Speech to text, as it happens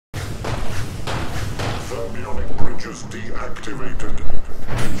Thermionic bridges deactivated.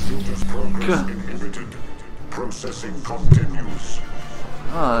 Intruder's progress inhibited. Processing continues.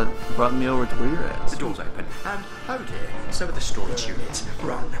 Ah, it brought me over to where you're at. The door's open. And, oh dear, so are the storage units.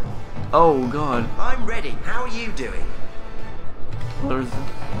 Run. Oh god. I'm ready. How are you doing? Where's it? I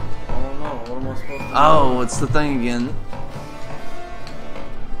don't know. What am I supposed to do? Oh, it's the thing again.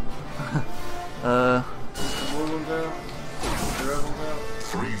 The blue one's out. The red one's out.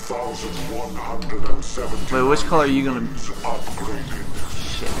 3,170. Wait, which color are you gonna... Upgraded.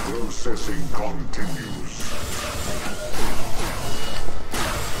 Shit. Processing continues.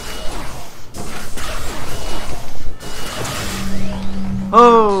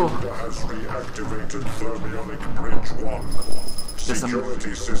 Oh! Has reactivated Thermionic Bridge 1.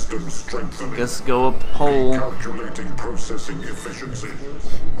 Security system strengthening. Guess go up hole. Calculating processing efficiency.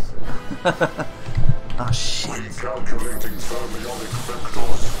 Oh shit. Recalculating thermionic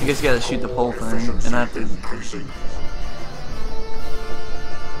vectors. I guess you gotta shoot the pole thing, and I have to... Increasing.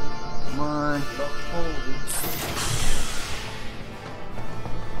 Come on.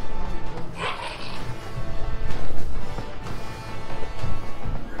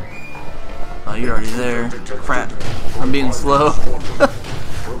 Oh, you're already there. Crap. I'm being slow.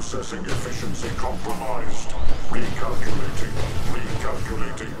 Processing efficiency compromised. Recalculating.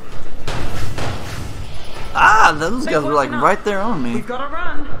 Recalculating. Ah, those guys were like right there on me. We've got to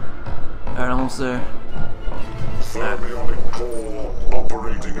run. Alright, almost there. Thermionic core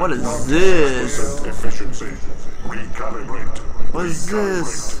operating. What at is 100% this? Efficiency. Recalibrate. What is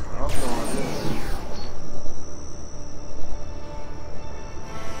this?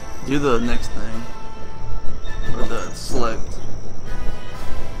 Do the next thing. Or the select.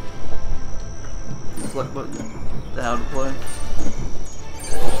 Select button. The how to play.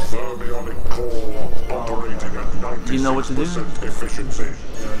 Thermionic core operating at 96% Do you know what to do? efficiency.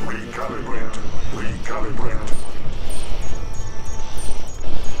 Recalibrate. Recalibrate.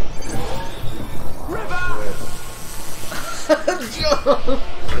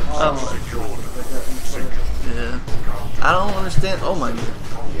 Secured. Yeah. I don't understand. Oh my god.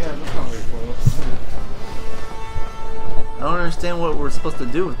 Yeah, that's not very close. I don't understand what we're supposed to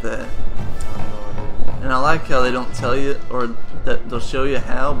do with that. And I like how they don't tell you, or that they'll show you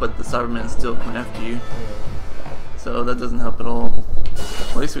how, but the Cybermen's still come after you. So that doesn't help at all.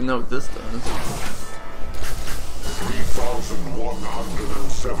 At least we know what this does.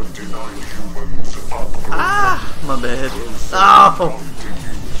 3,179 humans upgraded. Ah! My bad. Oh!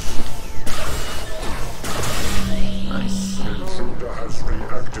 Nice. Intruder has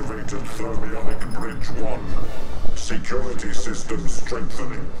reactivated Thermionic Bridge 1. Security system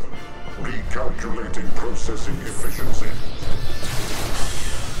strengthening. Recalculating processing efficiency.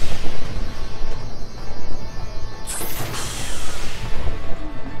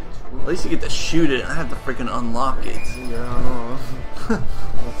 At least you get to shoot it. I have to freaking unlock it. Yeah, I know.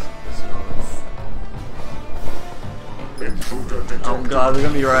 Intruder detected. Oh god, they're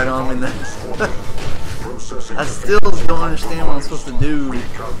gonna be right on me then. Processing I still don't understand what I'm supposed to do.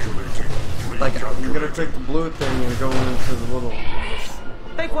 Recalculating. Like, You gotta take the blue thing and go into the little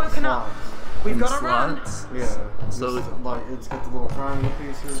They've woken up. We've got to run. slots. yeah. So Just, like it's got the little triangle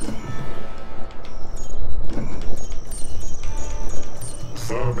pieces.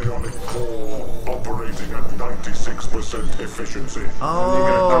 Thermionic core operating at 96% efficiency.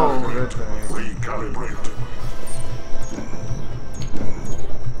 Oh, Good thing. Recalibrate.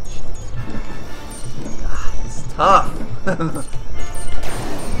 it's tough.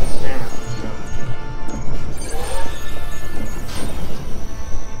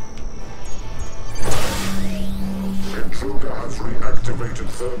 Intruder has reactivated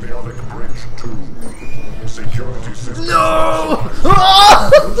Thermionic Bridge 2. Security system. No!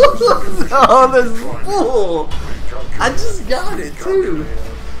 Oh, this fool! I just got it too.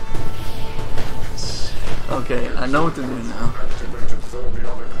 Okay, I know what to do now. Activated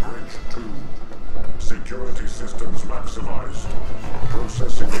Thermionic Bridge 2. Security systems maximized.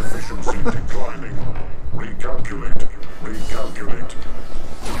 Processing efficiency declining. Recalculate. Recalculate.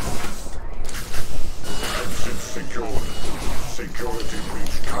 Exit secured. Security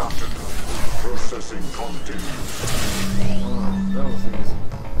breach counted. Processing continues. That was easy.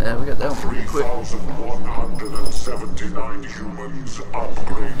 Yeah, we got that one pretty quick. 3,179 humans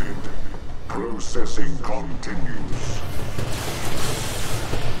upgraded. Processing continues.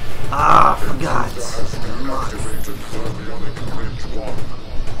 Ah, I forgot. Activated Thermionic Bridge 1.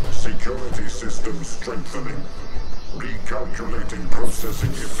 Security system strengthening. Recalculating processing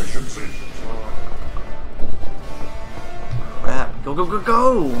efficiency. Crap. Go, go, go,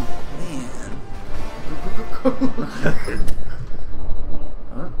 go! Man.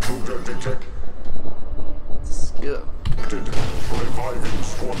 Intruder detect.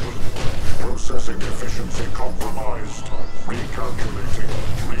 Processing efficiency compromised. Recalculating.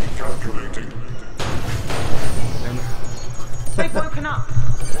 Recalculating. They've woken up.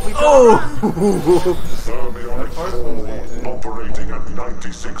 We've got to run. Thermionic core operating at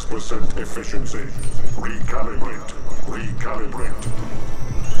 96% efficiency. Recalibrate. Recalibrate.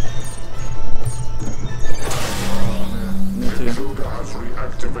 Intruder has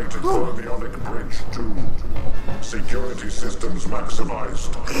reactivated thermionic bridge 2. Security systems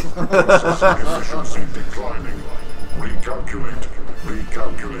maximized. Processing efficiency declining. Recalculate.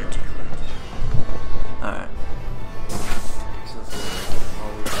 Recalculate. Alright.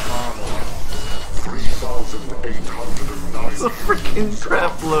 3,809. It's a freaking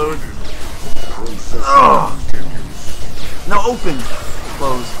crap load. Processing continues. No, open!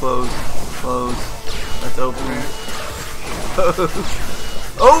 Close, close, close. That's open.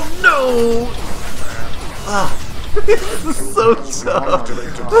 Oh no! Ah. This is so tough.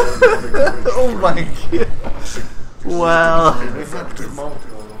 Oh my god. Wow. Ineffective.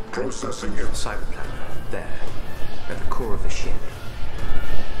 Processing it. Cyberplanet, there, at the core of the ship.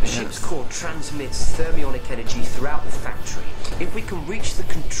 The ship's core transmits thermionic energy throughout the factory. If we can reach the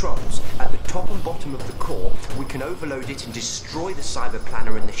controls at the top and bottom of the core, we can overload it and destroy the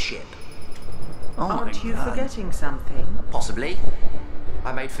cyberplanet and the ship. Oh my Aren't you god. forgetting something? Possibly.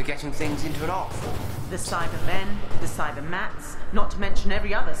 I made forgetting things into an art form. The Cybermen, the Cybermats, not to mention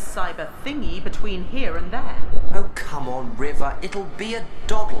every other cyber thingy between here and there. Oh, come on, River. It'll be a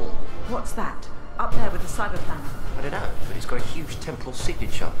doddle. What's that? Up there with the Cyberplanet. I don't know, but it's got a huge temporal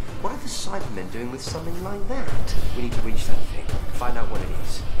signature. What are the Cybermen doing with something like that? We need to reach that thing, find out what it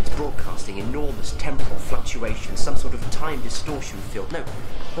is. It's broadcasting enormous temporal fluctuations, some sort of time distortion field. No,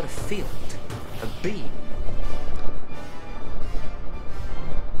 not a field, a beam.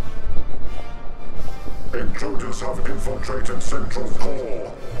 Intruders have infiltrated central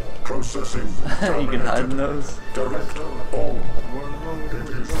core. Processing. You can hide in those. Direct on. It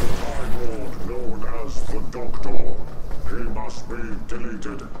is the Time Lord known as the Doctor. He must be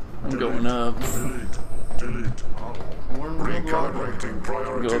deleted. I'm going up. Delete. Delete. Recalibrating Go up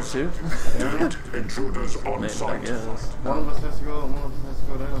priorities. too? Delete intruders on Maybe, I site. guess. One of us has to go up, one of us has to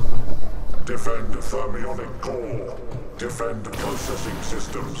go down. Defend thermionic core. Defend processing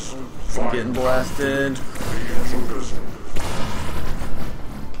systems. Find Getting blasted. the intruders.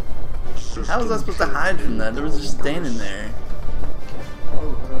 How was I supposed to hide from that? There was just standing there.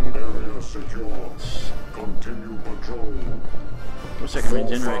 Area secure. Continue patrol. Wish I could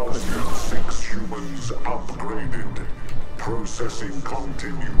regenerate quicker. 4,006 humans upgraded. Processing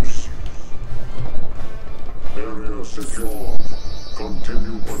continues. Area secure.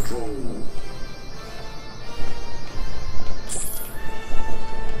 Continue patrol.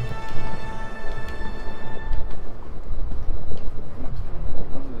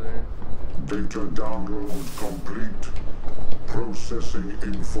 Data download complete. Processing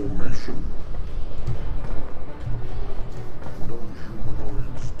information. No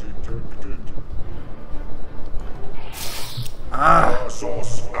humanoids detected. Power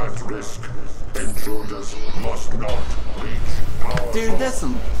source at risk. Intruders must not reach power Dude, that's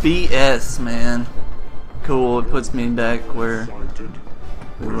some BS, man. Cool, it puts me back where sighted.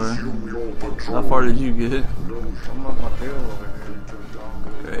 we were. Resume your patrol. How far did you get? No I'm up my tail over here. data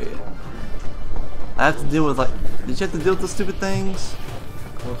download Great. complete. I have to deal with, like, did you have to deal with those stupid things?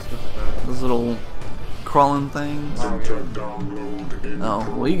 What's this Those little crawling things? Data download in Oh,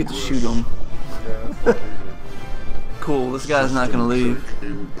 well, you get to shoot them. Yeah. Cool, this guy's not gonna leave. Check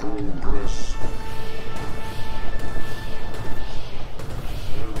in progress.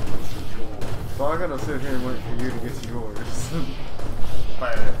 So I gotta sit here and wait for you to get to yours.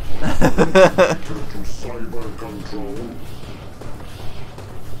 Bad. To cyber control.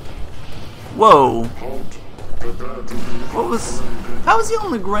 Whoa! Halt. Prepare to be What was... How was he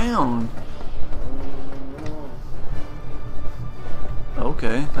on the ground?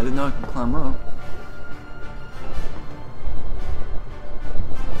 Okay, I didn't know I could climb up.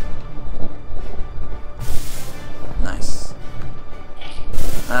 Nice.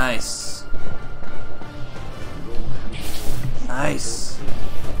 Nice. Nice.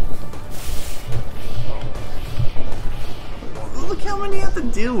 Look how many you have to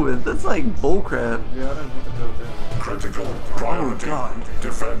deal with. That's like bullcrap. Yeah, I didn't put the bill down. critical priority. God.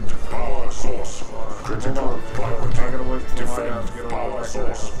 Defend power source. Critical priority. I gotta wait till my guys Defend get on power back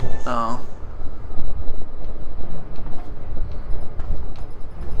source. Oh.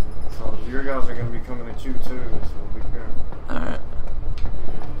 So your guys are gonna be coming at you too, so be careful. Alright.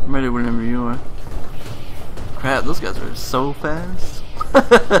 I'm ready whenever you are. Crap, those guys are so fast. No, I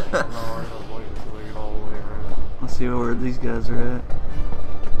gotta wait until they get all the way around. Let's see where these guys are at.